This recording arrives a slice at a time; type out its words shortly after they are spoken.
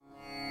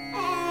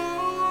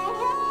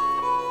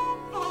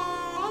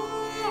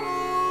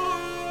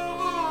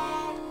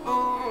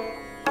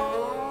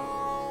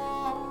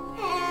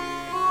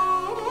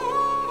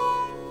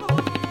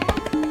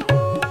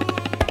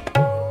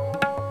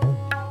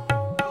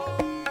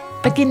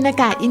ปกิณ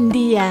กะอินเ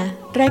ดีย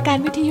รายการ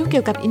วิทยุเ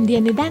กี่ยวกับอินเดีย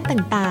ในด้าน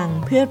ต่าง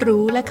ๆเพื่อ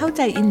รู้และเข้าใ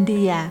จอินเ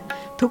ดีย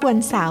ทุกวัน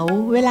เสาร์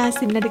เวลา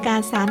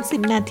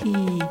 10:30 น.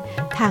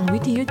ทางวิ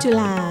ทยุจุ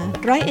ฬา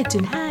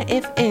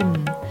 101.5 FM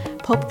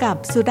พบกับ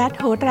สุรัตน์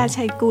โหรา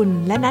ชัยกุล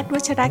และณัฐ วั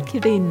ชรคิ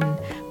รินทร์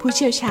ผู้เ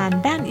ชี่ยวชาญ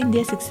ด้านอินเดี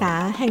ยศึกษา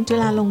แห่งจุ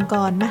ฬาลงก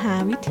รณ์มหา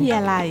วิทยา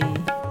ลัย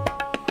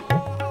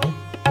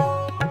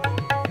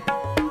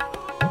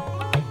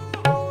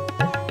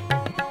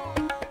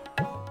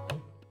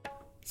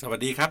สวัส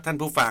ดีครับท่าน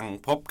ผู้ฟัง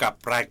พบกับ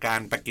รายการ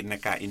ปกิณ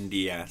กะอินเ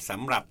ดียส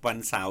ำหรับวัน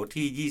เสาร์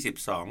ที่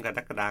 22 กร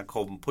กฎาค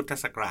ม พุทธ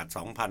ศักราช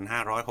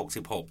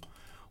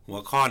 2566 หัว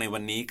ข้อในวั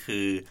นนี้คื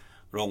อ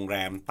โรงแร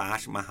มตา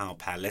จมหาล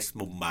แพลส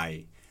มุมไบ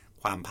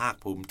ความภาค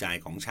ภูมิใจ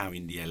ของชาว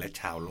อินเดียและ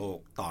ชาวโลก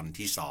ตอน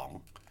ที่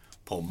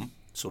 2 ผม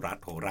สุรัต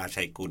น์ โหรา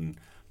ชัยกุล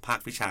ภาค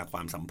วิชาคว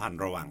ามสัมพันธ์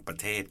ระหว่างประ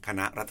เทศค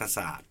ณะรัฐศ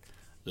าสตร์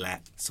และ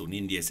ศูนย์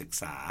อินเดียศึก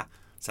ษา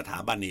สถา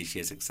บันเอเชี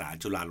ยศึกษา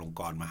จุฬาลง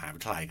กรณ์มหาวิ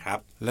ทยาลัยครับ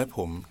และผ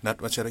มณัฐ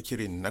วัชรคิ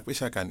รินทร์นักวิ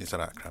ชาการอิส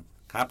ระครับ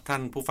ครับท่า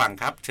นผู้ฟัง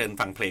ครับเชิญ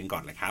ฟังเพลงก่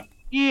อนเลยครับ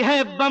ये है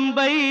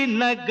बंबई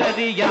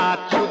नगरिया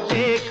तू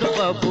देख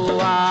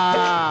बबुआ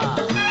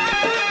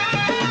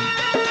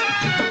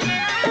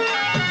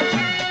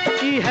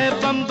ये है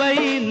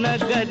बंबई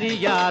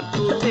नगरिया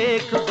तू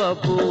देख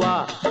बबुआ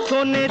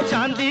सोने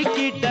चांदी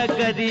की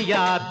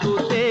डगरिया तू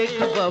देख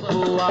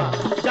बबुआ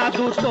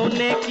जादू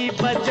टोने की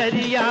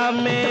बजरिया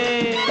में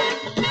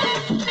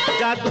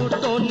जादू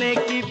टोने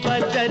की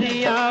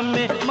बजरिया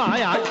में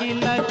माया की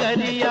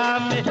नगरिया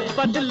में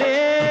बदले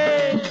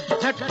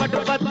झटपट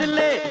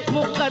बदले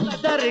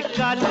मुकद्दर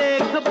का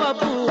लेख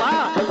बबुआ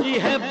ये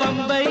है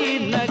बंबई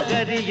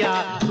नगरिया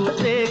तू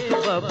देख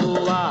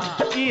बबुआ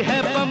ये है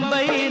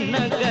बंबई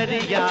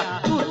नगरिया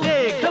तू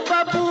देख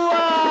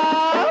बबुआ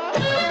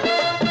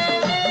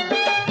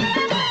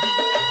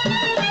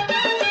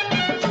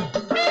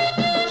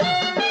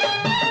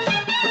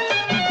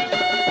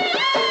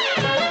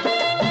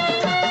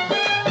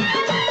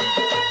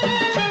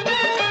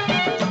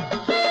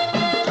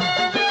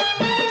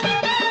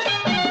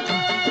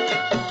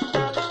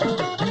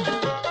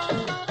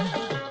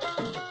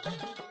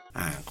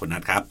คุณนั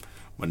ทครับ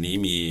วันนี้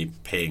มี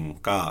เพลง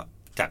ก็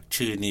จาก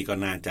ชื่อนี้ก็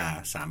น่าจะ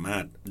สามา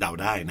รถเดา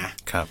ได้นะ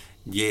ครับ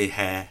เยแฮ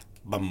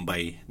บัมไบ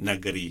นา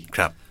กรีค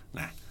รับ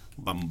นะ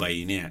บัมไบ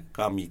เนี่ย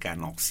ก็มีการ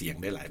ออกเสียง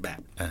ได้หลายแบ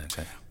บใ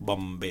ช่บั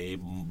มเบ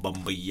บัม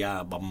เบีย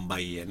บัมไบ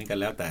อันนี้ก็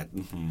แล้วแต่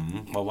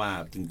เพราะว่า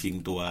จริง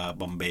ๆตัว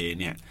บัมเบ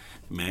เนี่ย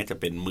แม้จะ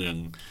เป็นเมือง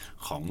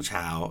ของช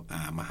าว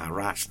มหา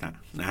ราช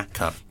นะ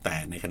ครับแต่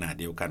ในขณะ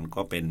เดียวกัน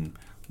ก็เป็น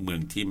เมือ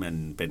งที่มัน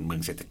เป็นเมือ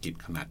งเศรษฐกิจ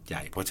ขนาดให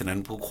ญ่เพราะฉะนั้น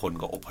ผู้คน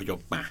ก็อพยพ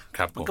มา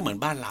มันก็เหมือน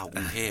บ้านเราก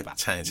รุงเทพ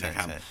ใช่ใช่ค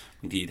รับ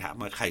บางทีถาม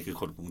ว่าใครคือ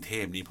คนกรุงเท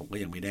พนี่ผมก็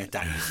ยังไม่แน่ใจ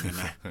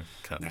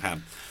นะครับ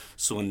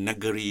ส่วนนา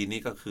กรี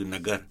นี่ก็คือนา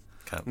กร์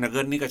นาก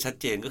ร์นี่ก็ชัด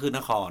เจนก็คือน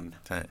คร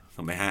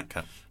ถูกไหมฮะ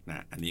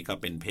อันนี้ก็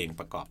เป็นเพลง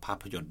ประกอบภา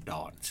พยนตร์ด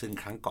อนซึ่ง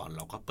ครั้งก่อนเ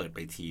ราก็เปิดไป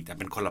ทีแต่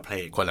เป็นคนละเพล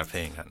ง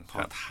ครับเพรา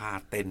ะท่า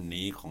เต้น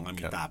นี้ของอ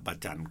มิตาภ บัช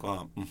ชันก็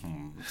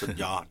สุด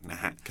ยอดน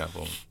ะฮะครับผ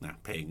ม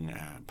เพลง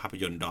ภาพ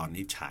ยนตร์ดอน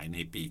นี้ฉายใน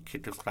ปีคริ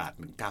สต์ศักราช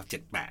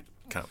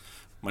1978ครับ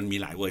มันมี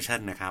หลายเวอร์ชัน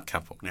นะครับ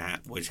นะฮะ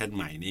เวอร์ชันใ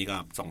หม่นี่ก็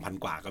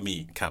 2,000 กว่าก็มี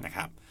นะค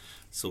รับ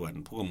ส่วน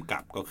ผู้กำกั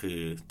บก็คือ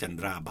จันท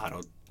ราภาร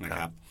สนะค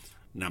รับ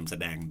นำแส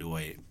ดงโด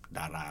ย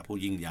ดาราผู้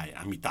ยิ่งใหญ่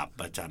อมิตาภ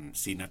บัชชัน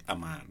ซีนัตอ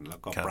มานแล้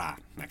วก็ปราณ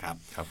นะครับ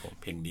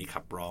เพลงนี้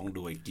ขับร้องโ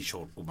ดยกิโช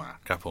รกุมาร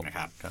นะค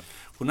รับ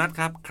คุณนัท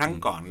ครับครั้ง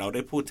ก่อนเราไ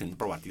ด้พูดถึง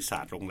ประวัติศา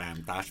สตร์โรงแรม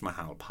ตาจมห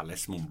าล แพล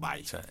ส มุมไบ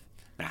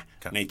นะ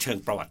ในเชิง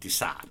ประวัติ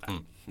ศาสตร์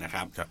นะค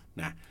รับ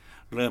นะ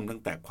เริ่มตั้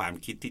งแต่ความ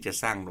คิดที่จะ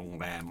สร้างโรง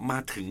แรมมา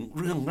ถึง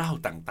เรื่องเล่า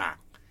ต่าง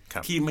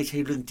ๆที่ไม่ใช่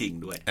เรื่องจริง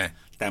ด้วย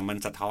แต่มัน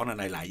สะท้อนอะ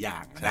ไรหลายอย่า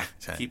งนะ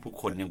ที่ผู้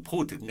คนยังพู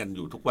ดถึงกันอ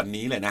ยู่ทุกวัน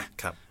นี้เลยนะ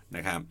ค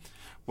รับ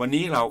วัน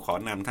นี้เราขอ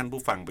นำท่าน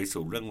ผู้ฟังไป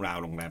สู่เรื่องราว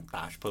โรงแรมต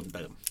าจเพิ่มเ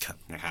ติม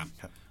นะครับ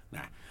น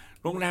ะ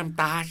โรงแรม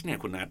ตาจเนี่ย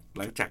คุณนัท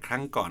หลังจากครั้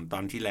งก่อนตอ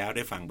นที่แล้วไ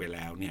ด้ฟังไปแ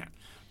ล้วเนี่ย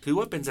ถือ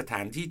ว่าเป็นสถ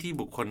านที่ที่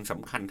บุคคลส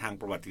ำคัญทาง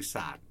ประวัติศ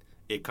าสตร์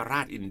เอกร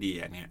าชอินเดีย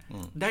เนี่ย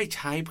ได้ใ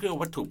ช้เพื่อ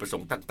วัตถุประส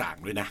งค์ต่าง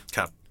ๆด้วยนะ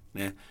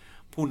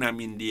ผู้น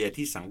ำอินเดีย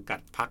ที่สังกัด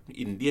พรรค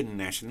Indian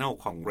National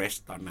Congress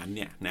ตอนนั้นเ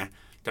นี่ยนะ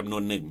จำนว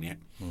นหนึ่งเนี่ย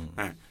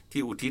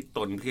ที่อุทิศต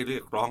นที่เรี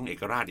ยกร้องเอ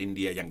กราชอินเ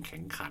ดียอย่างแข็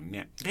งขันเ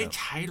นี่ยได้ใ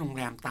ช้โรงแ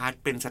รมตาจ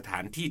เป็นสถา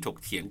นที่ถก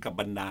เถียงกับ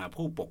บรรดา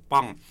ผู้ปกป้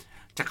อง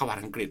จักรวรร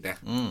ดิอังกฤษนะ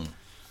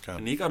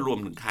อันนี้ก็รวม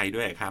ถึงใคร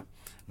ด้วยครับ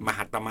ม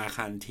หัตตมาค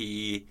านที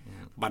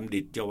บัณ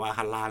ฑิตจวาฮ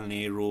าลาลเน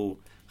รู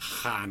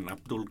คานอั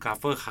บดุลกา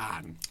เฟอร์คา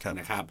น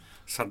นะครับ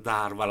สัรด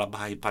าร์วัลบ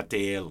ายปาเต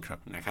ล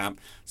นะครับ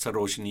สโร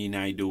ชนีน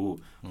ายดู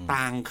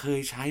ต่างเค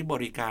ยใช้บ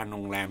ริการโร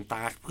งแรมต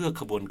าจเพื่อ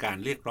ขบวนการ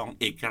เรียกร้อง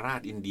เอกรา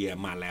ชอินเดีย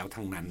มาแล้ว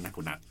ทั้งนั้นนะ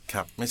คุณนัทค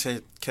รับไม่ใช่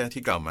แค่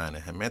ที่กล่าวมาน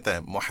ะครับแม้แต่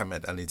มูฮัมหมั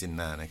ดอาลีจิน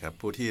นานะครับ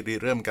ผู้ที่ริ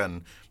เริ่มกัน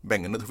แบ่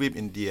งอนุทวีป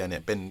อินเดียเนี่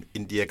ยเป็น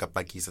อินเดียกับป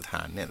ากีสถ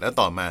านเนี่ยแล้ว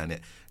ต่อมาเนี่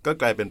ย ก็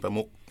กลายเป็นประ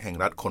มุขแห่ง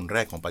รัฐคนแร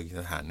กของปากีส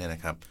ถานเนี่ยน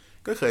ะครับ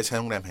ก็เคยใช้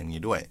โรงแรมแห่งนี้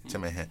ด้วยใช่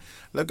ไหมฮะ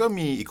แล้วก็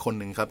มีอีกคน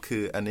หนึ่งครับคื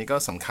ออันนี้ก็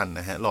สำคัญ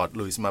นะฮะลอร์ด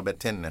ลุยส์มาเบต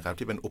เทนนะครับ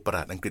ที่เป็นอุปร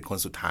าชอังกฤษคน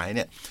สุดท้ายเ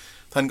นี่ย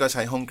ท่านก็ใ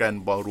ช้ห้องแกรน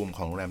ด์บอลรูมข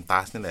องโรงแรมตา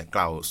ชนี่แหละก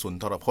ล่าวสุน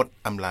ทรพจน์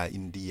อำลา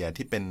อินเดีย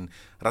ที่เป็น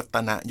รัต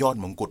นยอด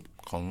มงกุฎ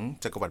ของ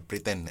จักรวรรดิบริ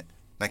เตนเนี่ย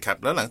นะครับ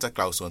แล้วหลังจากก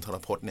ล่าวสุนทร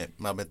พจน์เนี่ย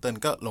มาเบตเทน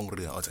ก็ลงเ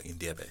รือออกจากอิน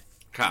เดียไป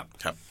ครับ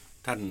ครับ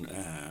ท่าน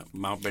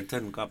มาเบตเท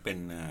นก็เป็น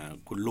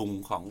คุณลุง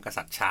ของก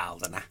ษัตริย์ชาร์ล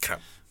ส์นะครั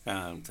บ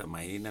ส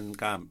มัยนั้น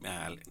ก็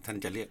ท่าน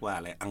จะเรียกว่าอ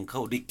ะไรอังเคิ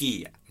ลดิกกี้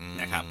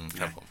นะครับ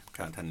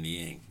ก็ท่านนี้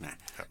เองนะ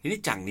ทีนี้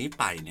จากนี้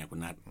ไปเนี่ยคุณ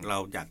นัทเรา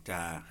อยากจะ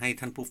ให้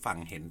ท่านผู้ฟัง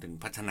เห็นถึง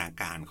พัฒนา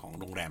การของ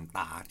โรงแรมต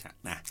าช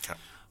นะ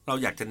เรา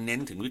อยากจะเน้น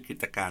ถึงวิกฤ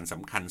ตการณ์ส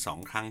ำคัญ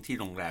2ครั้งที่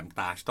โรงแรม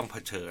ตาชต้องเผ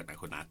ชิญนะ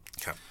คุณนัท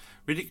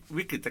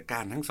วิกฤตกา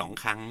รณ์ทั้ง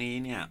2ครั้งนี้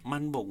เนี่ยมั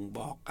นบ่งบ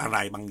อกอะไร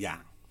บางอย่า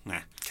งน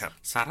ะ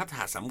สาระ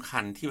สำคั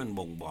ญที่มัน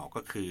บ่งบอก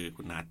ก็คือ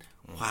คุณนัท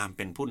ความเ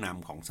ป็นผู้น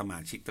ำของสมา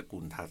ชิกตระกู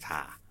ลทาท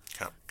า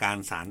การ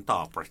สานต่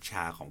อปรัชญ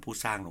าของผู้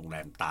สร้างโรงแร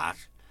มตาช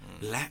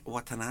และ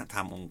วัฒนธร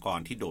รมองค์กร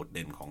ที่โดดเ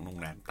ด่นของโรง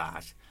แรมตา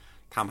ช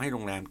ทำให้โร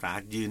งแรมตา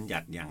ชยืนหยั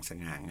ดอย่างส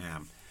ง่างา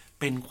ม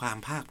เป็นความ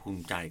ภาคภู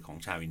มิใจของ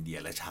ชาวอินเดีย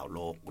และชาวโล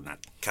กคุณนัท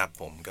ครับ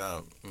ผมก็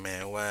แม้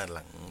ว่าห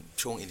ลัง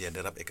ช่วงอินเดียไ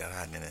ด้รับเอกร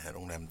าชเนี่ยนะฮะโร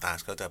งแรมตาช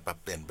ก็จะปรับ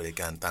เปลี่ยนบริ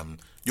การตาม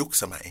ยุค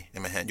สมัยใช่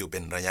ไหมฮะอยู่เป็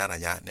นระยะ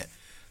เนี่ย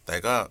แต่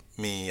ก็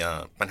มี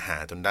ปัญหา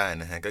จนได้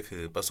นะฮะก็คื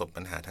อประสบ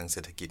ปัญหาทางเศ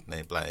รษฐกิจใน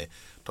ปลาย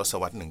ทศ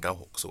วรรษ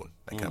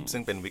1960นะครับซึ่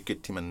งเป็นวิกฤต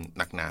ที่มัน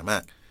หนักหนามา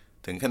ก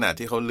ถึงขนาด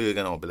ที่เขาลือ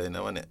กันออกไปเลยน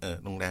ะว่าเนี่ย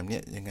โรงแรมเนี่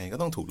ยยังไงก็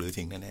ต้องถูกรื้อ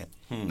ทิ้งแน่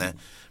ๆนะ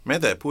แม้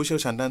แต่ผู้เชี่ยว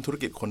ชาญด้านธุร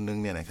กิจคนนึง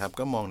เนี่ยนะครับ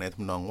ก็มองในท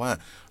ำนองว่า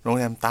โรง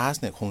แรมตาช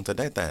เนี่ยคงจะ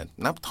ได้แต่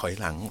นับถอย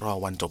หลังรอ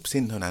วันจบ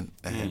สิ้นเท่านั้น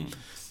นะฮะ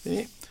ที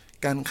นี้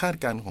การคาด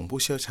การณ์ของผู้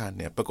เชี่ยวชาญ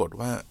เนี่ยปรากฏ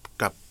ว่า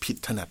กลับผิด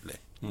ถนัดเลย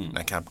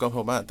นะครับก็เพร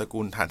าะว่าตระ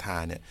กูลทาทา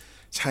เนี่ย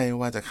ใช่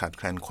ว่าจะขาดแ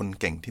คลนคน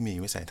เก่งที่มี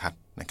วิสัยทัศ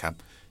น์นะครับ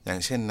อย่าง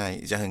เช่นนาย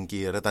จาฮัง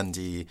กีรตัน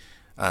จี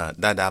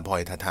ดาบอ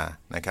ยทาทา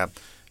นะครับ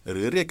ห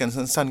รือเรียกกัน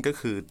สั้นๆก็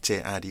คือ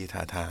JRD ท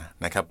าทา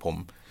นะครับผม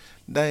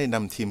ได้น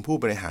ำทีมผู้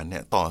บริหารเนี่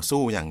ยต่อ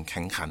สู้อย่างแ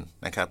ข็งขัน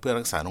นะครับเพื่อ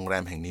รักษาโรงแร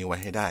มแห่งนี้ไว้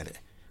ให้ได้เลย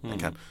นะ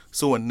ครับ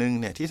ส่วนหนึ่ง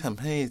เนี่ยที่ท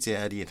ำให้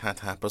JRD ทา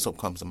ทาประสบ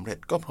ความสำเร็จ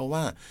ก็เพราะว่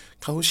า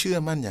เขาเชื่อ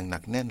มั่นอย่างหนั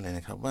กแน่นเลยน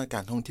ะครับว่าก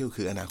ารท่องเที่ยว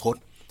คืออนาคต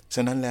ฉ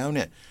ะนั้นแล้วเ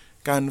นี่ย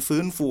การ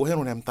ฟื้นฟูให้โร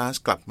งแรมตาช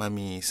กลับมา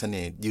มีเส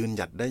น่ห์ยืนห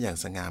ยัดได้อย่าง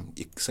ส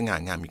ง่า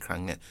งามอีกครั้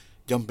งเนี่ย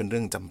ย่อมเป็นเรื่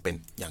องจำเป็น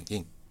อย่าง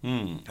ยิ่ง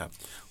ครับ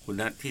คุณ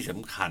นัทที่ส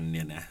ำคัญเ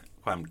นี่ยนะ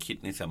ความคิด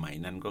ในสมัย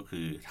นั้นก็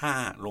คือถ้า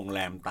โรงแร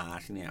มตา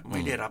ชเนี่ยไ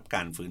ม่ได้รับก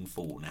ารฟื้น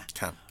ฟูนะ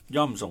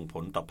ย่อมส่งผ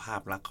ลต่อภา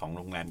พลักษณ์ของโ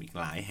รงแรมอีก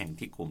หลายแห่ง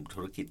ที่กลุ่มธุ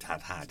รกิจทา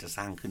ทาจะส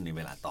ร้างขึ้นในเ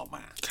วลาต่อม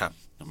า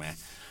ใช่ไหม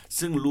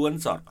ซึ่งล้วน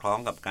สอดคล้อง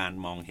กับการ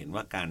มองเห็น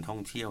ว่าการท่อ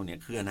งเที่ยวเนี่ย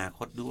คืออนาค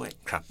ตด้วย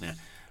นะ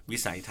วิ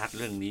สัยทัศน์เ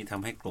รื่องนี้ท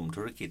ำให้กลุ่ม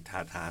ธุรกิจทา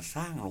ทาส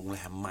ร้างโรงแร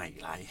มใหม่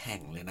หลายแห่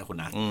งเลยนะคุณ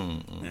นัท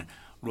นะ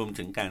รวม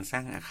ถึงการสร้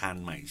างอาคาร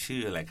ใหม่ชื่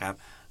ออะไรครับ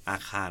อา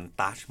คาร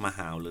ตัชมห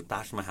าวหรือ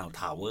ตัชมหาว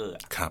ทาวเวอร์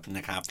น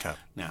ะครับ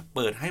นะเ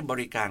ปิดให้บ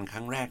ริการค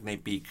รั้งแรกใน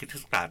ปีค.ศ.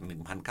 1973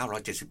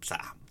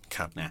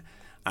นะ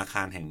อาค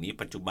ารแห่งนี้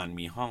ปัจจุบัน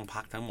มีห้อง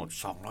พักทั้งหมด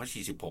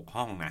246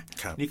ห้องนะ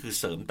นี่คือ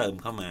เสริมเติม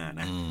เข้ามา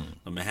นะ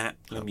ถูกไหมฮะ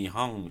แล้วมี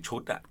ห้องชุ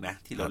ดนะ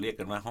ที่เราเรียก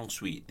กันว่าห้องส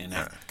วีทเนี่ยน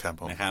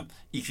ะครับ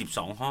อีก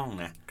12ห้อง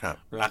นะ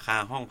ราคา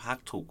ห้องพัก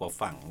ถูกกว่า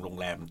ฝั่งโรง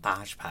แรมตา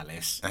ชพาเล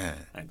ส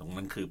ตรง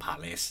นั้นคือพา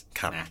เลส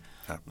นะ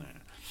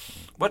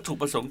วัตถุ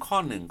ประสงค์ข้อ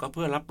หนึ่งก็เ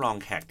พื่อรับรอง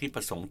แขกที่ป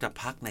ระสงค์จะ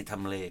พักในท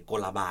ำเลโก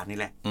ลาบานี่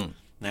แหละ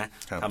นะ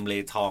ทำเล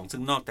ทองซึ่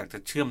งนอกจากจะ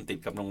เชื่อมติด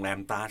กับโรงแรม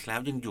ตาชแล้ว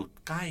ยังอยู่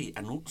ใกล้อ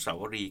นุสา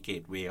วรีย์เก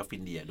ตเวย์ออฟอิ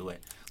นเดียด้วย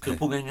คือ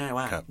พูดง่ายๆ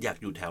ว่าอยาก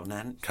อยู่แถว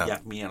นั้นอยา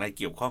กมีอะไร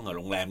เกี่ยวข้องกับโ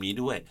รงแรมนี้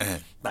ด้วย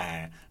แต่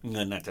เ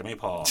งินอาจจะไม่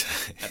พอ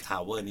ทา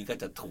วเวอร์นี้ก็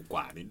จะถูกก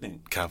ว่านิดนึง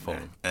ครับผ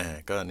ม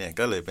ก็เนี่ย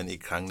ก็เลยเป็นอี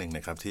กครั้งหนึ่งน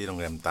ะครับที่โรง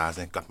แรมตาช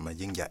กลับมา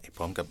ยิ่งใหญ่พ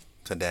ร้อมกับ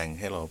แสดง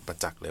ให้เราประ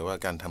จักษ์เลยว่า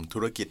การทำธุ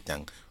รกิจอย่า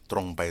งตร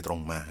งไปตร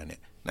งมาเนี่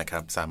ยนะครั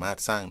บสามารถ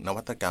สร้างน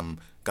วัตกรรม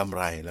กำไ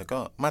รแล้วก็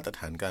มาตรฐ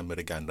านการบ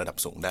ริการระดับ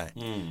สูงได้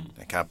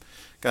นะครับ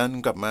การ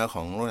กลับมาข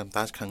องโรงแรมต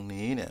าชครั้ง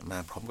นี้เนี่ยมา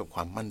พร้อมกับคว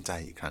ามมั่นใจ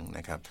อีกครั้งน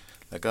ะครับ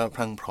แล้วก็พ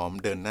รั่งพร้อม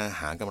เดินหน้า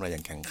หากำไรอย่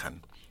างแข่งขัน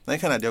ใน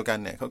ขณะเดียวกัน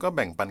เนี่ยเขาก็แ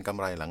บ่งปันกำ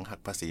ไรหลังหัก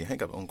ภาษีให้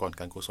กับองค์กร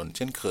การกุศลเ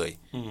ช่นเคย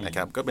นะค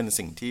รับก็เป็น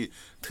สิ่งที่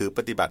ถือป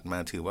ฏิบัติมา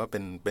ถือว่าเ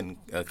ป็น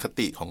ค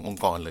ติขององ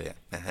ค์กรเลย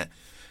นะฮะ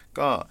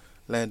ก็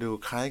แลดู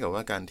คล้ายกับว่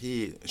าการที่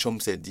ชม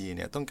เศรษฐีเ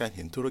นี่ยต้องการเ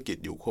ห็นธุรกิจ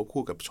อยู่ควบ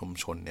คู่กับชุม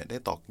ชนเนี่ยได้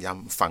ตอกย้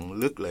ำฝัง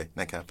ลึกเลย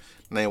นะครับ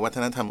ในวัฒ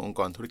นธรรมองค์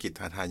กรธุรกิจ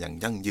ทาทาอย่าง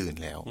ยั่งยืน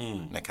แล้ว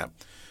นะครับ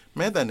แ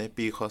ม้แต่ใน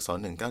ปีค.ศ.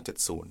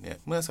 1970เนี่ย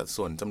เมื่อสัด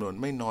ส่วนจำนวน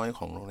ไม่น้อยข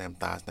องโรงแรม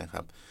ตาชนะค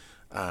รับ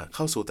เ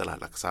ข้าสู่ตลาด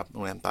หลักทรัพย์โร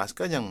งแรมตาช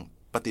ก็ยัง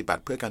ปฏิบั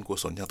ติเพื่อการกุ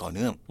ศลอย่างต่อเ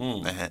นื่อง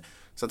นะฮะ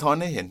สะท้อน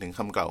ให้เห็นถึงค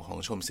ำกล่าวของ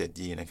ชมเศรษ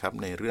ฐีนะครับ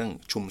ในเรื่อง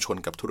ชุมชน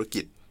กับธุร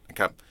กิจนะ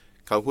ครับ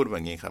เขาพูดแบ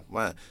บนี้ครับ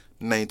ว่า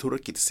ในธุร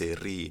กิจเส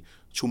รี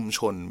ชุมช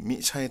นมิ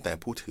ใช่แต่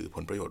ผู้ถือผ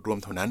ลประโยชน์ร่วม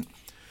เท่านั้น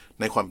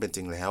ในความเป็นจ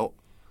ริงแล้ว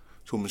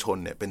ชุมชน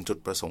เนี่ยเป็นจุด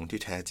ประสงค์ที่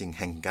แท้จริง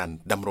แห่งการ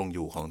ดำรงอ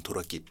ยู่ของธุ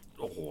รกิจ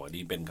โอ้โห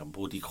นี่เป็นคำ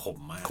พูดที่คม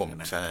มาก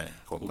นะใช่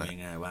คมพูด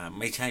ง่ายๆว่า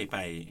ไม่ใช่ไป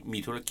มี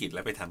ธุรกิจแ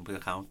ล้วไปทำเพื่อ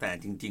เขาแต่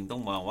จริงๆต้อ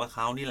งมองว่าเข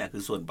านี่แหละคื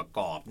อส่วนประก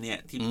อบเนี่ย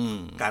ที่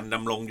การด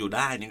ำรงอยู่ไ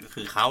ด้นี่ก็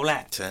คือเขาแหล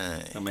ะใช่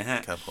ใช่ไหมฮะ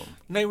ครับผม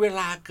ในเว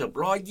ลาเกือบ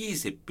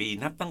120 ปี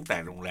นับตั้งแต่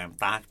โรงแรม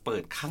ตาจเปิ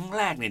ดครั้งแ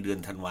รกในเดือน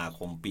ธันวาค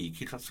มปีค.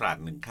ศ.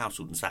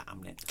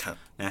 1903เนี่ย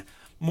นะ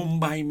มุม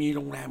ไบมีโ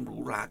รงแรมหรู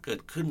หราเกิ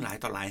ดขึ้นหลาย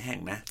ต่อหลายแห่ง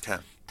นะ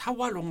ถ้า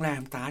ว่าโรงแร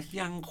มตาจ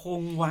ยังค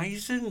งไว้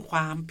ซึ่งคว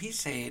ามพิ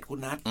เศษคุณ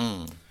นัท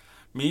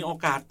มีโอ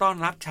กาสต้อน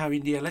รับชาวอิ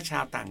นเดียและชา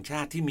วต่างชา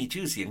ติที่มี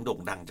ชื่อเสียงโด่ง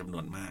ดังจำน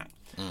วนมาก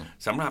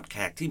สำหรับแข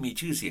กที่มี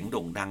ชื่อเสียงโ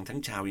ด่งดังทั้ง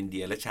ชาวอินเดี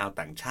ยและชาว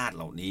ต่างชาติเ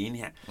หล่านี้เ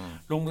นี่ย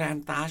โรงแรม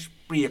ตาจ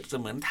เปรียบเส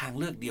มือนทาง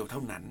เลือกเดียวเท่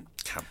านั้น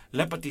แล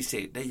ะปฏิเส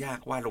ธได้ยาก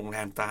ว่าโรงแร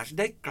มตาจ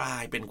ได้กลา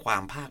ยเป็นควา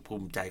มภาคภู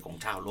มิใจของ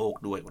ชาวโลก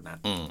ด้วยคนนั้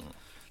น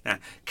นะ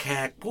แข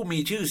กผู้มี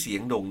ชื่อเสีย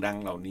งโด่งดัง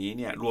เหล่านี้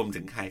เนี่ยรวม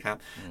ถึงใครครับ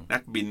นั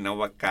กบินอ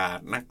วกาศ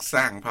นักส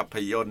ร้างภาพ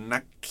ยนตร์นั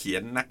กเขีย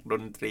นนักด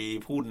นตรี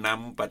ผู้น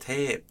ำประเท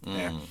ศ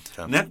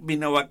นักบิน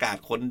อวกาศ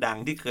คนดัง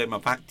ที่เคยมา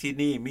พักที่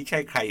นี่ไม่ใช่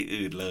ใคร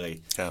อื่นเลย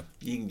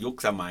ยิ่งยุค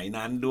สมัย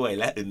นั้นด้วย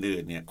และอื่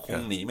นๆเนี่ยคง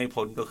หนีไม่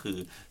พ้นก็คือ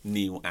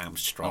นิวอาร์ม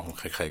สตรอง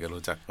ใครๆก็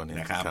รู้จักคนนี้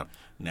นะครับ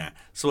นะ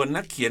ส่วน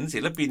นักเขียนศิ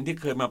ลปินที่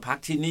เคยมาพัก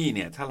ที่นี่เ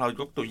นี่ยถ้าเรา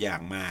ยกตัวอย่า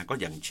งมาก็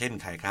อย่างเช่น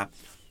ใครครับ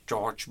จ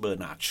อร์จเบอ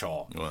ร์นาร์ดชอ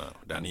ว์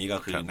อันนี้ก็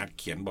คือนัก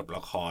เขียนบทล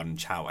ะคร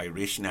ชาวไอ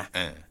ริชนะ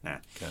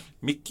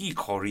มิกกี้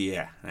คอเรีย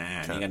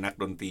นี่ก็นัก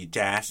ดนตรีแ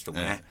จ๊สถูก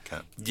ไหม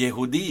เย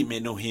ฮูดีเม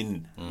โนฮิน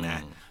นะ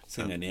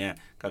ซึ่งอันนี้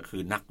ก็คื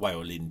อนักไวโ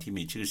อลินที่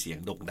มีชื่อเสียง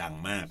โด่งดัง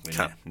มากเลย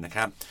นะค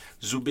รับ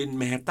ซูบิน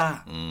เมฮตา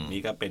นี่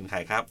ก็เป็นใคร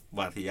ครับ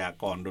วาทยา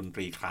กรดนต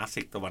รีคลาส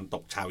สิกตะวันต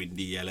กชาวอิน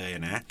เดียเลย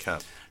นะ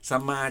ส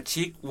มา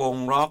ชิกวง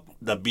ร็อก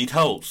The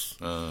Beatles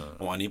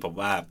วันนี้ผม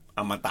ว่าอ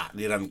มตะ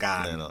นิรันดร์กา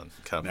ล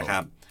นะค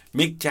รับ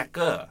มิกแจ็คเก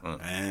อร์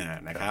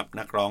นะครับ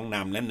นักร้องน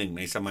ำและหนึ่งใ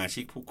นสมา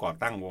ชิกผู้ก่อ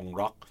ตั้งวง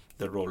ร็อก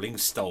The Rolling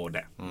Stone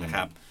นะค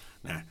รับ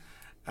นะ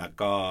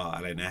ก็อ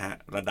ะไรนะฮะ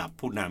ระดับ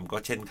ผู้นำก็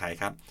เช่นใคร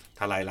ครับ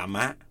ทลายลาม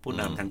ะผู้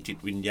นำทางจิต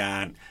วิญญา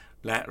ณ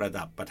และระ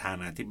ดับประธา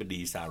นาธิบ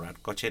ดีสหรัฐ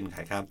ก็เช่นใคร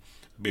ครับ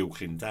บิลค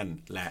ลินตัน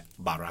และ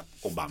บารัก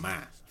โอบามา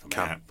ค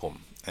รับผม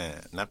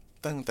นับ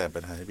ตั้งแต่ปร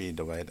ะธานาธิบดี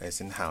ดไวท์ไอเซ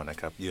นฮาวนะ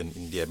ครับเยือน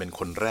อินเดียเป็น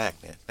คนแรก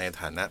เนี่ยใน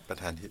ฐานะประ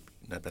ธา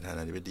น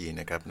าธิบดี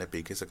นะครับในปี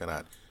ค.ศ.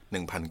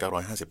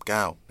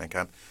 1959 นะค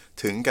รับ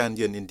ถึงการเ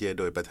ยือนอินเดีย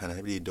โดยประธานา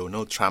ธิบดีโดนั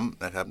ลด์ทรัมป์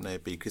นะครับใน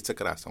ปีค.ศ.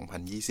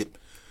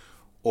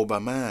 2020 โอบา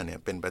มาเนี่ย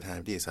เป็นประธานา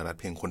ธิบดีสหรัฐ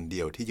เพียงคนเดี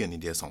ยวที่เยือนอิ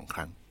นเดีย2 ค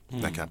รั้ง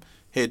นะครับ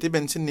เหตุที่เป็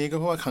นเช่นนี้ก็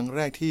เพราะว่าครั้งแ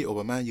รกที่โอบ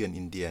ามาเยือน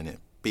อินเดียเนี่ย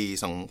ปี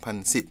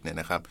 2010 เนี่ย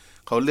นะครับ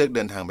เขาเลือกเ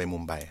ดินทางไปมุ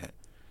มไบฮะ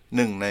ห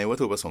นึ่งในวัต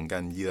ถุประสงค์กา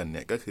รเยือนเ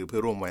นี่ยก็คือเพื่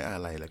อร่วมไว้อา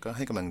ลัยแล้วก็ใ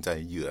ห้กำลังใจ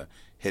เหยื่อ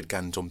เหตุกา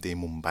รณ์โจมตี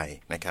มุมไบ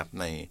นะครับ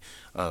ใน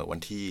วัน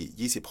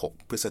ที่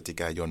 26 พฤศจิ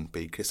กายน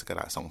ปีค.ศ.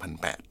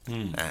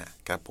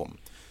 2008ครับผม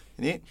ที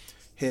นี้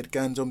เหตุก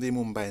ารณ์โจมตี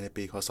มุมไบใน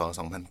ปีค.ศ.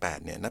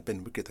 2008เนี่ยนับเป็น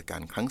วิกฤตกา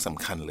รณ์ครั้งส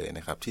ำคัญเลยน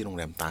ะครับที่โรงแ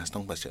รมตาจต้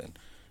องเผชิญ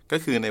ก็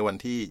คือในวัน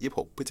ที่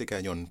 26 พฤศจิกา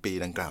ยนปี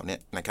ดังกล่าวเนี่ย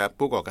นะครับ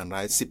ผู้ก่อการร้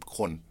าย10 ค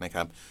นนะค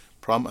รับ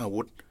พร้อมอา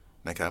วุธ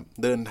นะครับ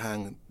เดินทาง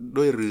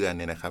ด้วยเรือเ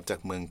นี่ยนะครับจาก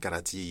เมืองกร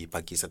าจีป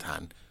ากีสถา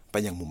นไป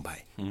ยังมุมไบ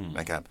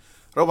นะครับ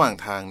ระหว่าง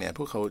ทางเนี่ยพ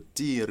วกเขา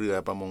จี้เรือ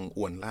ประมงอ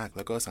วนลากแ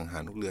ล้วก็สังหา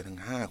รลูกเรือทั้ง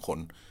5 คน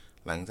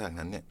หลังจาก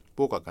นั้นเนี่ย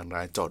ผู้ก่อการร้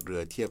ายจอดเรื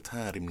อเทียบท่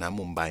าริมน้ำ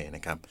มุมไบน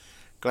ะครับ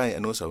ใกล้อ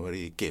นุสาว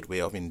รีย์เกตเว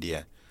ย์ออฟอินเดีย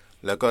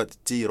แล้วก็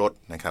จี้รถ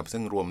นะครับ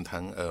ซึ่งรวม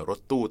ทั้งรถ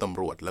ตู้ตำ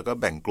รวจแล้วก็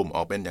แบ่งกลุ่มอ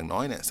อกเป็นอย่างน้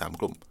อยเนี่ย3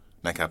 กลุ่ม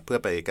นะครับเพื่อ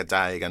ไปกระจ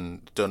ายกัน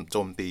จนโจ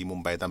มตีมุม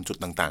ไบตามจุด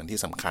ต่างๆที่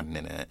สำคัญเ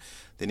นี่ยนะฮะ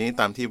ทีนี้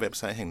ตามที่เว็บไ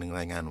ซต์แห่งหนึ่ง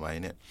รายงานไว้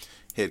เนี่ย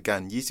เหตุการ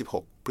ณ์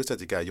 26 พฤศ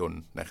จิกายน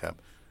นะครับ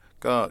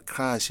ก็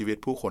ฆ่าชีวิต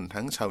ผู้คน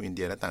ทั้งชาวอินเ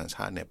ดียและต่างช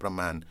าติเนี่ยประ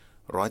มาณ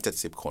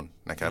170 คน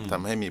นะครับท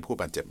ำให้มีผู้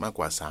บาดเจ็บมากก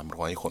ว่า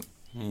300 คน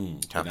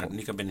ครับ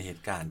นี่ก็เป็นเห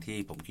ตุการณ์ที่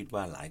ผมคิด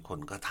ว่าหลายคน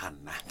ก็ทัน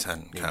นะ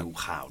ดู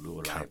ข่าวดู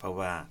อะไรเพราะ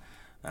ว่า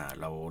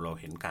เรา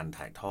เห็นการ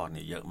ถ่ายทอดเ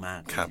นี่ยเยอะมาก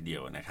ทีเดีย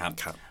วนะครับ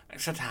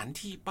สถาน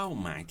ที่เป้า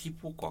หมายที่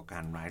ผู้ก่อกา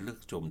รร้ายเลือ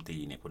กโจมตี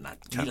เนี่ยคุณนัท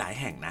มีหลาย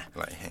แห่งนะ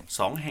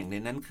2 แห่งใน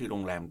นั้นคือโร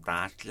งแรมต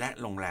าจและ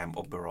โรงแรมโ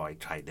อเบรอย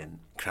ไทรเดน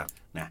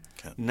นะ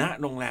ณ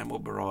โรงแรมโอ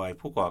เบรอย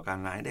ผู้ก่อการ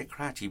ร้ายได้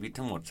ฆ่าชีวิต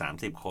ทั้งหมด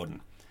30 คน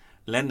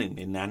และหนึ่งใ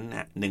นนั้น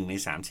น่ะ1 ใน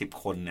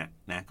 30 คนเนี่ย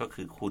นะก็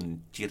คือคุณ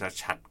จิร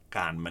ชัดก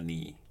ารม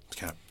ณี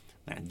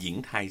นะหญิง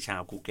ไทยชา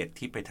วภูเก็ต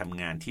ที่ไปท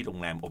ำงานที่โรง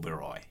แรมโอเบ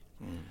รอย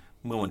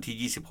เมื่อวัน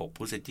ที่ 26 พ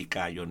ฤศจิก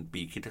ายน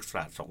ปีค.ศ.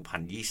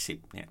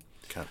 2020 เนี่ย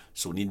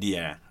ศูนย์อินเดีย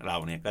เรา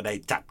เนี่ยก็ได้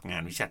จัดงา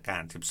นวิชากา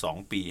ร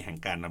 12 ปีแห่ง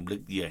การรำลึ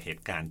กเหยื่อเห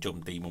ตุการณ์โจม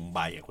ตีมุมไบ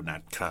คุณนั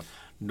ท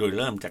โดยเ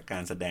ริ่มจากกา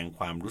รแสดงค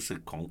วามรู้สึ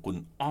กของคุณ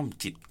อ้อม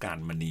จิตการ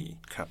มณี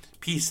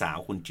พี่สาว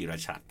คุณจิร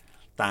ชัด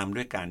ตาม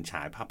ด้วยการฉ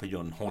ายภาพย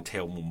นตร์โฮเท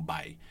ลมุมไบ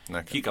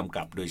ที่กำ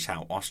กับโดยชา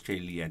วออสเตร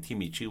เลียที่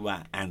มีชื่อว่า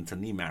แอนโท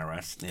นีมา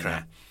รัสเนี่ยน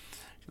ะ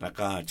แล้ว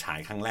ก็ฉาย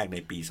ครั้งแรกใน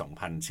ปี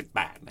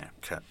 2018 นะ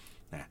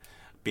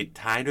ปิด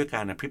ท้ายด้วยก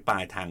ารอภิปรา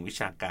ยทางวิ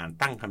ชาการ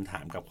ตั้งคำถ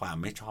ามกับความ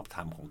ไม่ชอบธร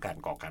รมของการ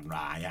ก่อการ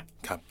ร้าย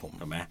ครับผม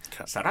ถูกไหม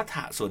สาร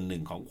ะส่วนหนึ่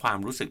งของความ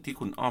รู้สึกที่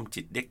คุณอ้อม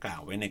จิตได้กล่า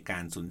วไว้ในกา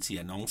รสูญเสีย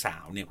น้องสา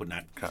วเนี่ยคุณนั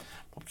ท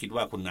ผมคิด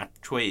ว่าคุณนัท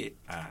ช่วย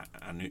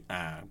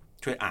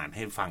ช่วยอ่านใ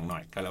ห้ฟังหน่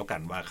อยก็แล้วกั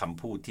นว่าค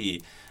ำพูดที่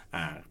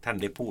ท่าน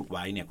ได้พูดไ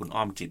ว้เนี่ยคุณ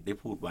อ้อมจิตได้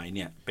พูดไว้เ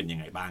นี่ยเป็นยัง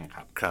ไงบ้างค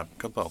รับครับ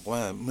ก็บอกว่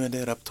าเมื่อไ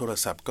ด้รับโทร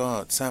ศัพท์ก็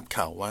ทราบ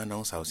ข่าวว่าน้อ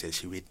งสาวเสีย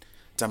ชีวิต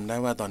จำได้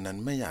ว่าตอนนั้น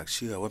ไม่อยากเ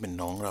ชื่อว่าเป็น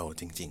น้องเรา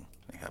จริง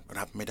ๆนะครับ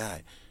รับไม่ได้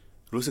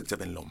รู้สึกจะ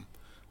เป็นลม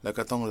แล้ว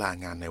ก็ต้องลา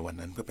งานในวัน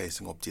นั้นเพื่อไปส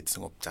งบจิตส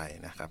งบใจ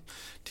นะครับ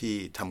ที่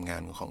ทำงา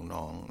นของ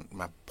น้อง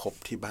มาพบ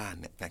ที่บ้าน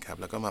เนี่ยนะครับ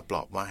แล้วก็มาปล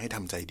อบว่าให้ท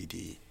ำใจ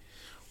ดี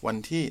ๆวัน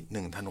ที่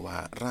1 ธันวา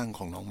ร่างข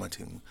องน้องมา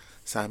ถึง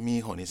สามี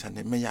ของดิฉันเ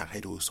นี่ยไม่อยากให้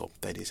ดูศพ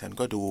แต่ดิฉัน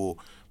ก็ดู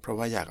เพราะ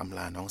ว่าอยากอำล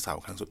าน้องสาว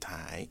ครั้งสุด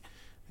ท้าย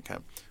นะครั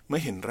บเมื่อ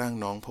เห็นร่าง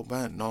น้องพบว่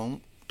าน้อง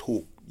ถู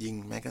กยิง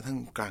แม้กระทั่ง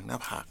กลางหน้า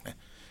ผากนะ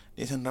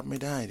ดิฉันรับไม่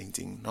ได้จ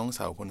ริงๆน้องส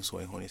าวคนส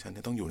วยของดิฉัน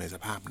ต้องอยู่ในส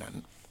ภาพนั้น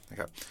นะ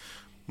ครับ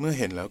เมื่อ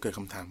เห็นแล้วเกิดค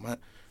ำถามว่า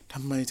ท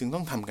ำไมจึงต้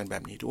องทำกันแบ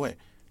บนี้ด้วย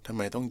ทำไ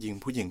มต้องยิง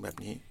ผู้หญิงแบบ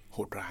นี้โห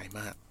ดร้าย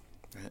มาก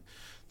นะ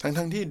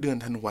ทั้งที่เดือน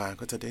ธันวา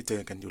ก็จะได้เจ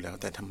อกันอยู่แล้ว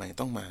แต่ทำไม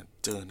ต้องมา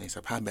เจอในส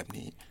ภาพแบบ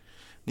นี้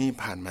นี่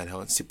ผ่านมาแล้ว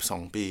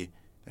12 ปี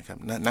นะครับ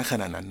ณข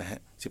ณะนั้นนะฮะ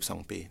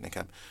12 ปีนะค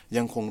รับ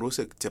ยังคงรู้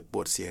สึกเจ็บป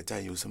วดเสียใจ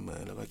อยู่เสม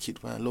อแล้วก็คิด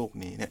ว่าโลก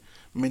นี้เนี่ย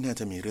ไม่น่า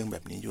จะมีเรื่องแบ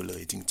บนี้อยู่เล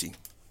ยจริง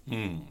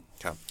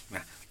ๆครับน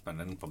ะตอน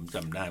นั้นผมจ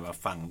ำได้ว่า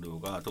ฟังดู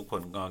ก็ทุกค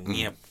นก็เ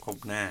งียบคบ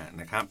หน้า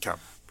นะครับ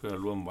เพื่อ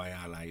ร่วมไว้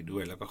อาลัยด้ว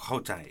ยแล้วก็เข้า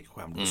ใจค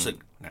วามรู้สึก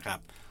นะครับ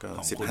ก็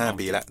15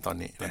 ปีละตอน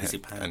นี้ตอนนี้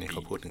15 อันนี้เข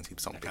าพูดถึง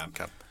12 ปี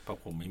ครับเพราะ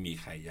ผมไม่มี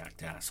ใครอยาก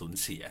จะสูญ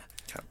เสีย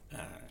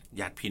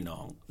ญาติพี่น้อ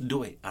ง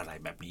ด้วยอะไร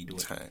แบบนี้ด้ว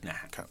ยนะ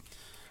ครับ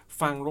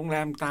ฝั่งโรงแร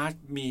มตาช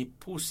มี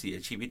ผู้เสีย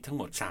ชีวิตทั้ง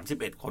หมด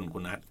31 คนคุ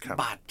ณนัท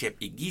บาดเจ็บ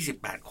อีก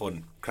28 คน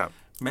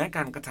แม้ก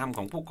ารกระทำข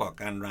องผู้ก่อ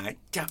การร้าย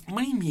จะไ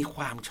ม่มีค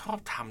วามชอบ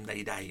ธรรมใ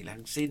ดๆ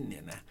ทั้งสิ้นเนี่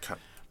ยนะ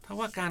ถ้า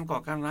ว่าการก่อ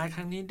การร้ายค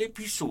รั้งนี้ได้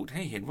พิสูจน์ใ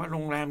ห้เห็นว่าโร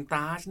งแรมต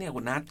าชเนี่ย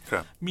คุณนัท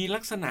มีลั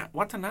กษณะ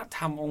วัฒนธ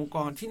รรมองค์ก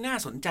รที่น่า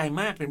สนใจ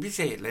มากเป็นพิเ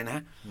ศษเลยนะ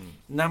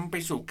นำไป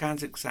สู่การ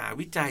ศึกษา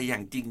วิจัยอย่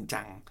างจริง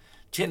จัง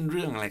เช่นเ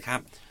รื่องอะไรครั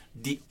บ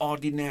The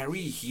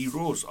Ordinary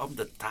Heroes of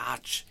the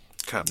Taj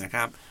นะค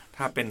รับ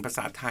ถ้าเป็นภาษ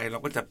าไทยเรา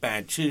ก็จะแปล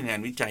ชื่องาน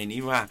วิจัย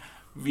นี้ว่า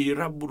วี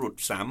รบุรุษ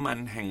สามัญ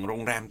แห่งโร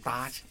งแรมต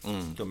าช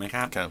ถูกไหมค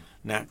รับ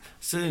นะ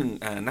ซึ่ง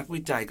นัก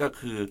วิจัยก็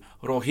คือ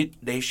โรฮิต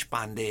เดชป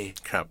านเด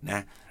น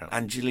ะอั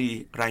ญชลี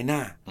ไรน่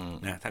า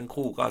นะทั้ง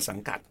คู่ก็สัง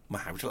กัดม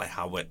หาวิทยาลัยฮ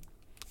าร์วาร์ด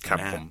ครับ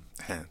ผม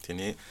ที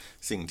นี้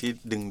สิ่งที่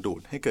ดึงดู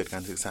ดให้เกิดกา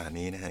รศึกษา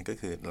นี้นะฮะก็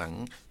คือหลัง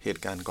เห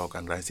ตุการณ์ก่อกา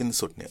รร้ายสิ้น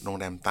สุดเนี่ยโรง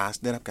แรมตาช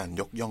ได้รับการ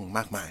ยกย่องม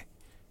ากมาย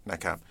นะ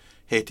ครับ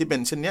เหตุที่เป็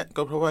นเช่นนี้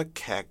ก็เพราะว่า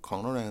แขกของ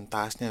โรงแรมต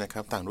าชเนี่ยนะค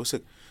รับต่างรู้สึ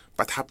กป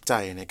ระทับใจ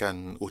ในการ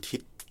อุทิ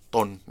ศต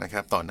นนะค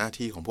รับต่อหน้า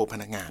ที่ของพวกพ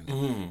นักงาน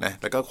นะ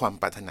แล้วก็ความ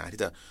ปรารถนาที่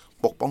จะ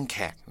ปกป้องแข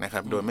กนะครั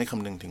บโดยไม่ค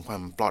ำนึงถึงควา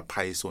มปลอด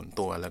ภัยส่วน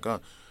ตัวแล้วก็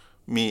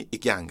มีอี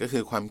กอย่างก็คื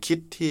อความคิด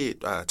ที่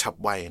ฉับ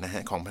ไวนะฮ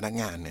ะของพนัก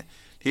งานเนี่ย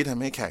ที่ทำ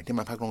ให้แขกที่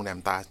มาพักโรงแรม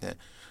ตาชเนี่ย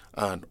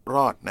ร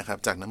อดนะครับ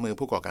จากน้ำมือ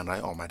ผู้ก่อการร้าย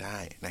ออกมาได้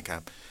นะครั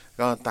บ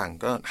ก็ต่าง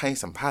ก็ให้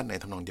สัมภาษณ์ใน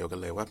ทำนองเดียวกัน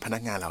เลยว่าพนั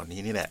กงานเหล่านี้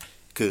นี่แหละ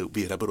คือ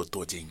วีรบุรุษ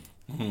ตัวจริง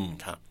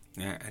ครับ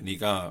นะอันนี้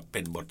ก็เ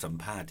ป็นบทสัม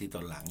ภาษณ์ที่ต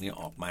อนหลังเนี่ย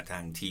ออกมาทา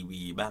งที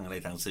วีบ้างอะไร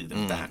ทางสื่อ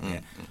ต่างๆเนี่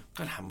ย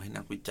ก็ทำให้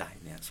นักวิจัย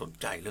เนี่ยสน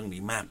ใจเรื่อง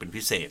นี้มากเป็น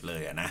พิเศษเล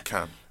ยนะค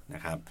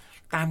รับ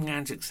ตามงา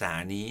นศึกษา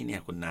นี้เนี่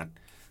ยคุณนัท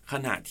ข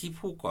ณะที่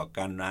ผู้ก่อก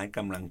ารร้ายก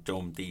ำลังโจ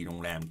มตีโรง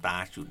แรมตา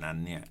ชอยู่นั้น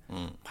เนี่ย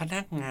พ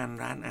นักงาน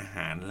ร้านอาห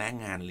ารและ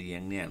งานเลี้ย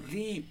งเนี่ย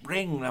รีบเ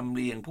ร่งลำเ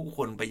ลียงผู้ค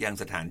นไปยัง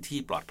สถานที่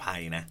ปลอดภัย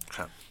นะ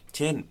เ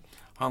ช่น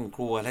ห้องค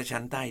รัวและ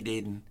ชั้นใต้ดิ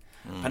น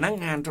พนัก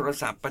งานโทร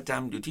ศัพท์ประจ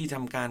ำอยู่ที่ท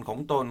ำการของ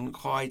ตน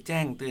คอยแจ้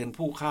งเตือน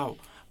ผู้เข้า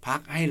พั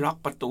กให้ล็อก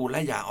ประตูและ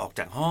อย่าออก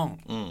จากห้อง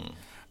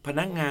พ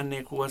นักงานใน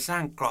ครัวสร้า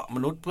งเกราะม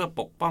นุษย์เพื่อ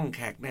ปกป้องแข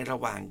กในระ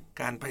หว่าง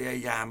การพยา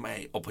ยาม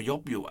อพยพ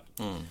อยู่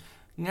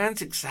งาน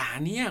ศึกษา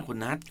นี้คุณ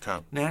นัท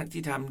นะ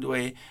ที่ทำโดย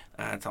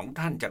2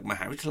 ท่านจากมห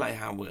าวิทยาลัย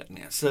ฮาร์วาร์ดเ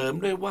นี่ยเสริม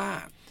ด้วยว่า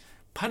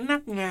พนั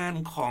กงาน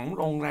ของ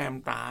โรงแรม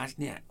ตาช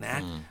เนี่ยนะ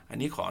อัน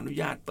นี้ขออนุ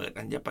ญาตเปิด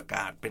อัญญประก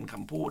าศเป็นค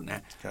ำพูดน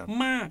ะ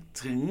มาก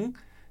ถึง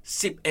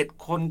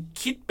11 คน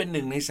คิดเป็น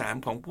1 ใน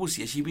 3ของผู้เ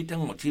สียชีวิตทั้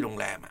งหมดที่โรง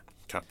แรม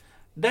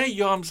ได้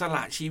ยอมสล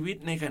ะชีวิต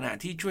ในขณะ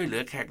ที่ช่วยเหลื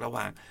อแขกระห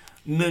ว่าง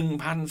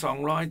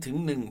 1,200 ถึง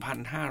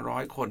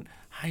 1,500 คน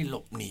ให้หล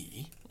บหนี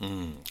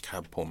ครั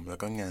บผมแล้ว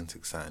ก็งานศึ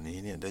กษานี้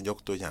เนี่ยได้ยก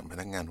ตัวอย่างพ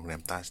นักงานโรงแร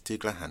มตาชที่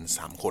กล้าหาญ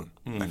3 คน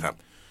นะครับ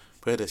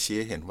เพื่อจะชี้ใ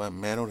ห้เห็นว่า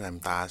แม้โรงแรม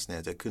ตาชเนี่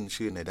ยจะขึ้น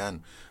ชื่อในด้าน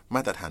ม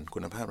าตรฐานคุ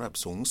ณภาพระดับ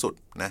สูงสุด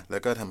นะแล้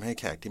วก็ทำให้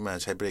แขกที่มา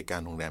ใช้บริการ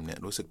โรงแรมเนี่ย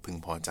รู้สึกพึง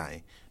พอใจ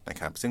นะ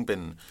ครับซึ่งเป็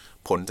น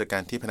ผลจากกา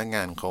รที่พนักง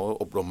านเขา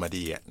อบรมมา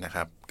ดีนะค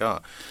รับก็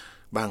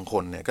บางค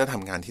นเนี่ยก็ท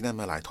ำงานที่นั่น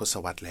มาหลายทศ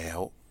วรรษแล้ว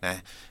นะ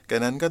กระ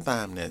นั้นก็ต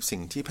ามเนี่ยสิ่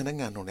งที่พนัก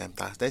งานโรงแรม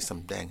ตาชได้ส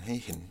ำแดงให้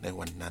เห็นใน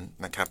วันนั้น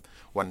นะครับ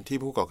วันที่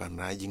ผู้ก่อการ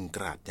ร้ายยิงก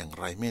ราดอย่าง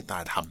ไร้เมตตา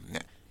ธรรมเ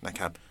นี่ยนะค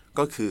รับ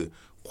ก็คือ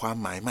ความ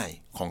หมายใหม่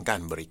ของกา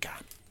รบริกา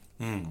ร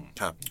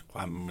ครับคว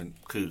าม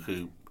คือ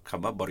ค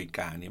ำว่าบริก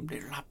ารเนี่ยไ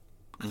ด้รับ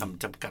ค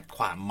ำจำกัดค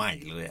วามใหม่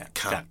เลย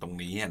จากตรง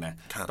นี้นะ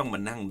ต้องมา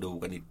นั่งดู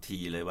กันอีกที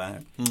เลยว่า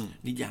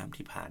นิยาม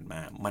ที่ผ่านมา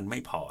มันไม่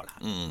พอละ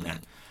น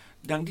ะ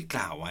ดังที่ก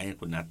ล่าวไว้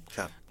คุณนัท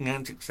งา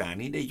นศึกษา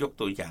นี้ได้ยก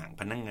ตัวอย่าง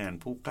พนักงาน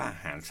ผู้กล้า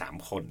หาญ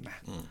3 คนนะ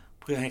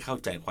เพื่อให้เข้า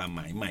ใจความห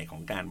มายใหม่ขอ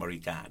งการบ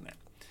ริการนะ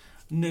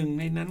หนึ่ง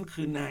ในนั้น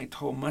คือนายโท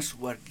มัส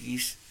วาร์กิ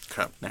ส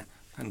นะ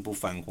ท่านผู้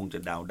ฟังคงจะ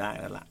เดาได้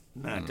แล้วล่ะ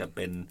น่าจะเ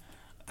ป็น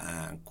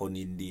คน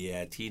อินเดีย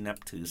ที่นับ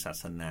ถือศา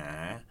สนา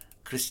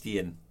คริสเตี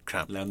ยน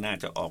แล้วน่า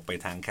จะออกไป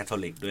ทางแคทอ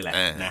ลิกด้วยแหละ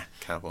นะ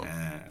ครับ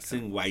ซึ่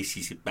งวัย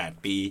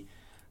48ปี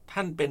ท่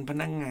านเป็นพ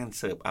นักงานเ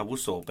สิร์ฟอาวุ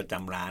โสประจ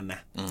ำร้านน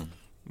ะ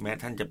แม้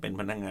ท่านจะเป็น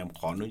พนักงานข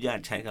ออนุญาต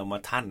ใช้คำว่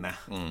าท่านนะ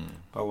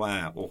เพราะว่า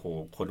โอ้โห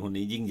คนคน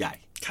นี้ยิ่งใหญ่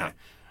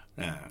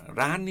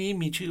ร้านนี้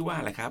มีชื่อว่า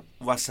อะไรครับ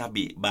วาซา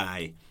บิบาย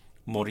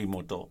โมริโม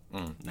โตะ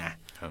นะ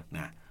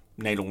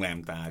ในโรงแรม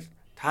ตา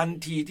ทัน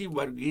ทีที่ว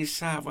ากิ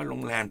ทราบว่าโร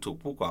งแรมถูก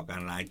ผู้ก่อกา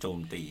รร้ายโจม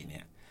ตีเนี่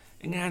ย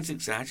งานศึ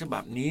กษาฉบั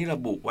บนี้ระ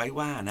บุไว้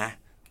ว่านะ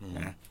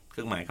เค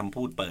รื่องหมายคำ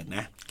พูดเปิดน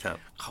ะ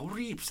เขา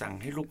รีบสั่ง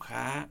ให้ลูกค้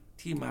า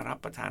ที่มารับ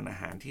ประทานอา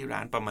หารที่ร้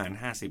านประมาณ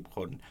50ค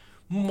น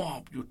หมอ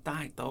บอยู่ใต้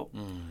โต๊ะ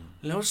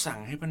แล้วสั่ง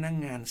ให้พนัก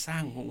งานสร้า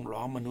งวง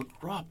ล้อมนุษย์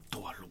รอบ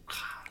ตัวลูก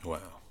ค้า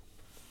ว้าว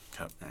ค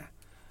รับ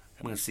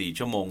เมื่อ4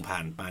ชั่วโมงผ่า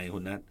นไปคุ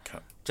ณนัท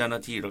เจ้าหน้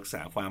าที่รักษ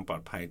าความปลอ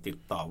ดภัยติด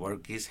ต่อวา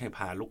ร์กิสให้พ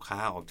าลูกค้า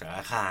ออกจากอ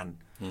าคาร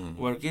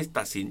วาร์กิส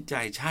ตัดสินใจ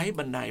ใช้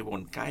บันไดว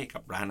นใกล้กั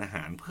บร้านอาห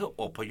ารเพื่อ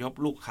อพยพ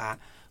ลูกค้า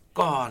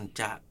ก่อน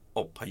จะอ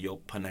พยพ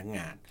พนักง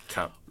าน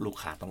ลูก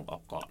ค้าต้องออ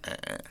กก่อน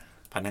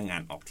พนักงา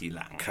นออกทีห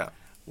ลัง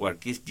วาร์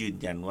กิสยืน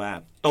ยันว่า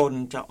ตน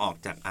จะออก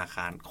จากอาค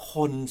ารค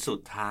นสุ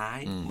ดท้าย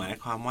หมาย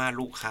ความว่า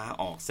ลูกค้า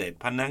ออกเสร็จ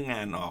พนักงา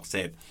นออกเส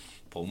ร็จ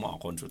ผมออก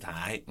คนสุด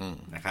ท้าย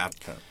นะครับ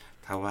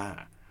ถ้าว่า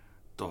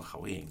ตัวเขา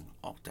เอง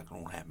ออกจากโร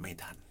งแรมไม่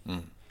ทัน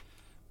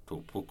ถู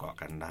กผู้ก่อ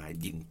การร้าย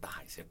ยิงตา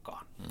ยเสียก่อ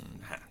น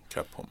ค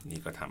รับผมนี่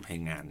ก็ทำให้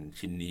งาน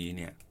ชิ้นนี้เ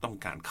นี่ยต้อง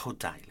การเข้า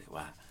ใจเลย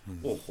ว่า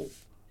โอ้โห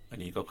อัน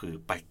นี้ก็คือ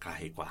ไปไกล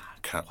กว่า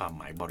ความ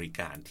หมายบริ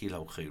การที่เร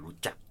าเคยรู้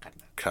จักกัน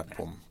ครับผ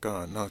มก็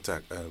นอกจา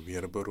กวี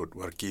รบุรุษ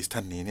วาร์กิสท่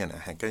านนี้เนี่ยน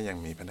ะฮะก็ยัง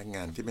มีพนักง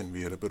านที่เป็น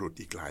วีรบุรุษ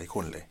อีกหลายค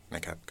นเลยน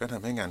ะครับก็ท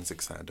ำให้งานศึ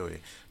กษาโดย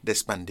เดส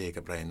ปันเด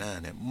กับไรน่า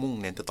เนี่ยมุ่ง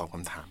เน้นจะตอบค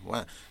ำถามว่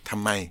าท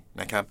ำไม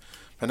นะครับ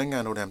พนักงา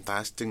นโรงแรมตา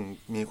ชจึง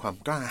มีความ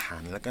กล้าหา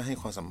ญและก็ให้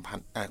ความ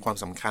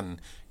สำคัญ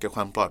เกี่ยวกับค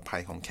วามปลอดภั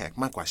ยของแขก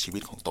มากกว่าชีวิ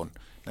ตของตน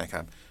นะค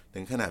รับถึ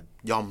งขนาด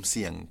ยอมเ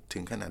สี่ยงถึ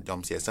งขนาดยอ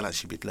มเสียสละ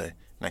ชีวิตเลย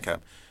นะครับ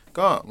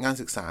ก็งาน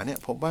ศึกษาเนี่ย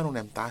พบว่าโรงแร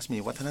มตาชมี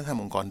วัฒนธรรม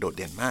องค์กรโดดเ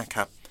ด่นมากค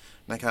รับ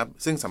นะครับ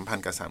ซึ่งสัมพัน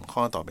ธ์กับ3ข้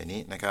อต่อไปนี้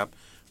นะครับ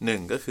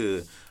1ก็คือ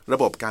ระ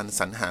บบการ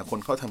สรรหาคน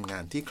เข้าทำงา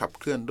นที่ขับ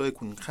เคลื่อนด้วย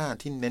คุณค่า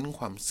ที่เน้นค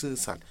วามซื่อ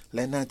สัตย์แล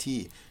ะหน้าที่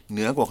เห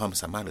นือกว่าความ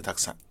สามารถหรือทั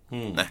กษะ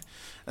นะ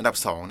อันดับ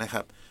2นะค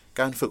รับ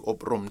การฝึกอบ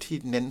รมที่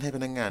เน้นให้พ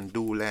นักงาน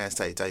ดูแลใ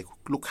ส่ใจ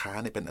ลูกค้า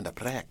เป็นอันดับ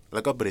แรกแ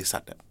ล้วก็บริษั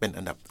ทเป็น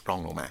อันดับรอง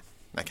ลงมา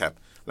นะครับ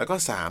แล้วก็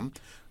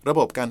3ระ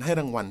บบการให้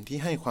รางวัลที่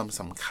ให้ความ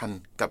สำคัญ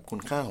กับคุ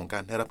ณค่าของกา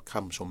รได้รับค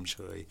ำชมเช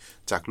ย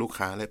จากลูก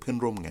ค้าและเพื่อน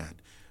ร่วมงาน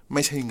ไ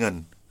ม่ใช่เงิน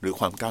หรือ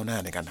ความก้าวหน้า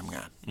ในการทำง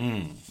าน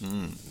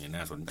นี่น่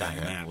าสนใจ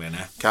มากเลยน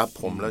ะครับ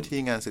ผมแล้วที่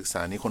งานศึกษ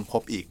านี้คนพ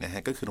บอีกนะฮ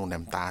ะก็คือโรงแร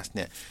มตาชเ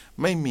นี่ย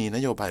ไม่มีน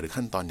โยบายหรือ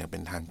ขั้นตอนอย่างเป็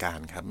นทางการ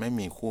ครับไม่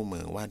มีคู่มื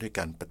อว่าด้วยก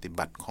ารปฏิ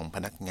บัติของพ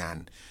นักงาน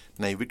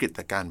ในวิกฤต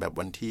การณ์แบบ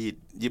วันที่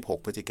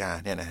26พฤศจิกายน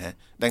เนี่ยนะฮะ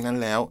ดังนั้น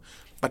แล้ว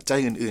ปัจจัย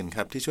อื่นๆค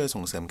รับที่ช่วย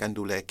ส่งเสริมการ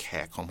ดูแลแข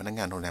กของพนัก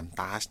งานโรงแรม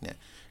ตาชเนี่ย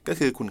ก็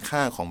คือคุณค่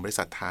าของบริ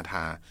ษัทท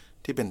า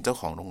ที่เป็นเจ้า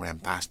ของโรงแรม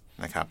ตาช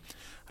นะครับ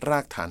รา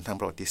กฐานทาง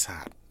ประวัติศา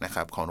สตร์นะค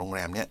รับของโรงแร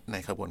มเนี่ยใน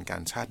ขบวนกา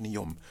รชาตินิย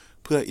ม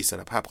เพื่ออิส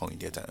รภาพของอิน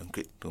เดียจากอังก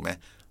ฤษถูกไหม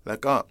แล้ว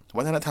ก็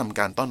วัฒนธรรม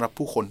การต้อนรับ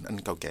ผู้คนอัน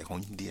เก่าแก่ของ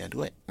อินเดีย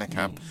ด้วยนะค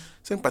รับ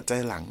ซึ่งปัจจัย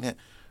หลังเนี่ย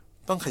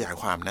ต้องขยาย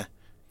ความนะ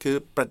คือ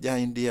ปรัชญา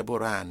อินเดียโบ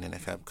ราณเนี่ยน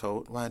ะครับเขา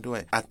ว่าด้วย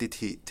อติ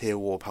ถิเท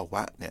โวภาว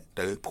ะเนี่ยห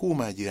รือผู้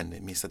มาเยือนเนี่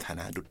ยมีสถา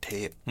นะดุจเท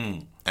พ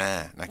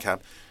นะครับ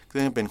ก็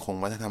ยังเป็นคง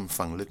วัฒนธรรม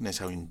ฝังลึกในช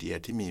าวอินเดีย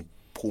ที่มี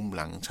ภูมิห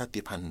ลังชา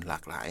ติพันธุ์หลา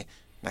กหลาย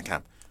นะครั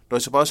บโด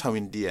ยเฉพาะชาว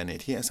อินเดียเนี่ย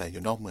ที่อาศัยอ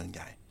ยู่นอกเมืองใ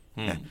หญ่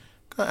นะ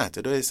ก็อาจจ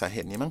ะด้วยสาเห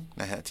ตุนี้มั้ง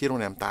นะฮะที่โรง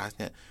แรมตาช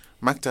เนี่ย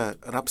มักจะ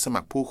รับส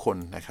มัครผู้คน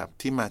นะครับ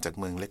ที่มาจาก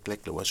เมืองเล็ก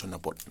ๆหรือว่าชน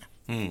บทนะ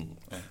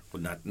คุ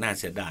ณนัทน่า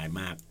เสียดาย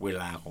มากเว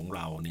ลาของเ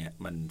ราเนี่ย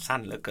มันสั้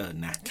นเหลือเกิน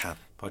นะครับ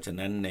เพราะฉะ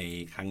นั้นใน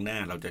ครั้งหน้า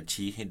เราจะ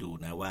ชี้ให้ดู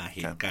นะว่าเห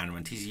ตุการณ์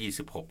วันที่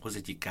26พฤศ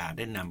จิกายนไ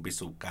ด้นำไป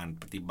สู่การ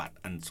ปฏิบัติ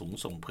อันสูง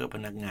ส่งเพื่อพ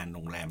นักงานโร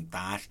งแรมต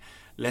าช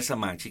และส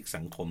มาชิก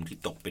สังคมที่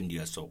ตกเป็นเห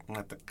ยื่อโศกน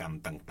าฏกรรม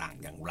ต่าง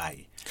ๆอย่างไร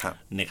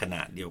ในขณ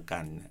ะเดียวกั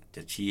นจ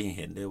ะชี้ให้เ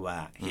ห็นได้ว่า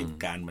เหตุ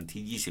การณ์วัน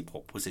ที่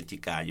26พฤศจิ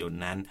กายน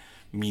นั้น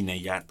มีนั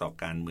ยยะต่อ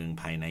การเมือง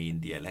ภายในอิน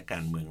เดียและกา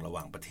รเมืองระห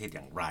ว่างประเทศอ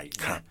ย่างไร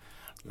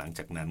หลังจ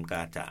ากนั้นก็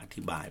จะอ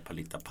ธิบายผ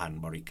ลิตภัณฑ์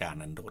บริการ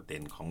อันโดดเ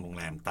ด่นของโรง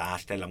แรมตาช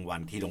ได้รางวั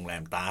ลที่โรงแร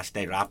มตาชไ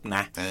ด้รับน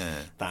ะ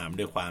ตาม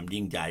ด้วยความ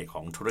ยิ่งใหญ่ข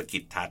องธุรกิ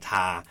จท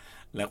า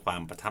และควา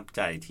มประทับใ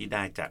จที่ไ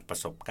ด้จากประ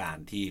สบการ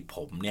ณ์ที่ผ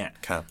มเนี่ย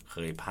เค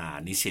ยพา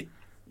นิสิต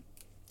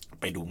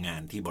ไปดูงา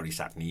นที่บริ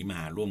ษัทนี้ม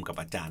าร่วมกับ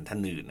อาจารย์ท่า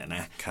นอื่นน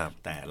ะ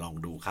แต่ลอง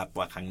ดูครับ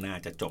ว่าครั้งหน้า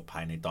จะจบภ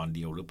ายในตอนเ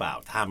ดียวหรือเปล่า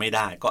ถ้าไม่ไ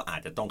ด้ก็อา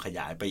จจะต้องขย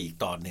ายไปอีก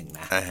ตอนหนึ่ง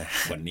นะ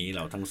วันนี้เ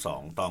ราทั้งสอ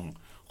งต้อง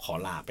ขอ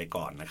ลาไป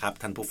ก่อนนะครับ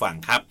ท่านผู้ฟัง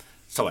ครับ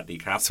สวัสดี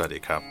ครับสวัสดี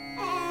ครับ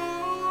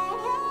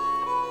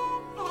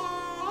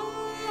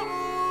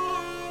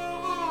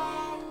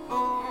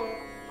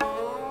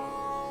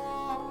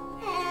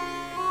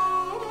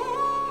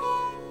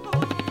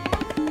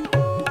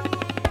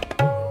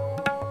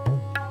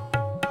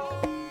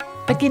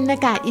กินนา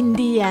กาอิน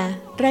เดีย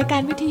รายกา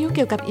รวิทยุเ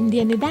กี่ยวกับอินเดี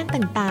ยในด้าน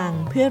ต่าง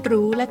ๆเพื่อ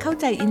รู้และเข้า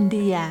ใจอินเ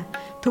ดีย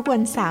ทุกวั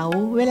นเสาร์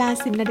เวลา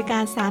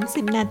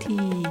 10:30 นา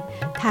ที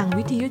ทาง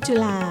วิทยุจุ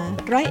ฬา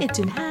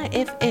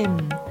 101.5 FM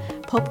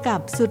พบกับ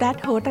สุรัต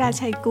น์ โหรา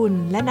ชัยกุล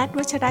และณัฐ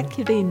วัชร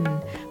คิรินทร์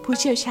ผู้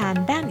เชี่ยวชาญ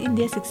ด้านอินเ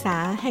ดียศึกษา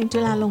แห่งจุ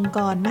ฬาลงก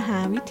รณ์มหา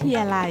วิทย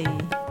าลัย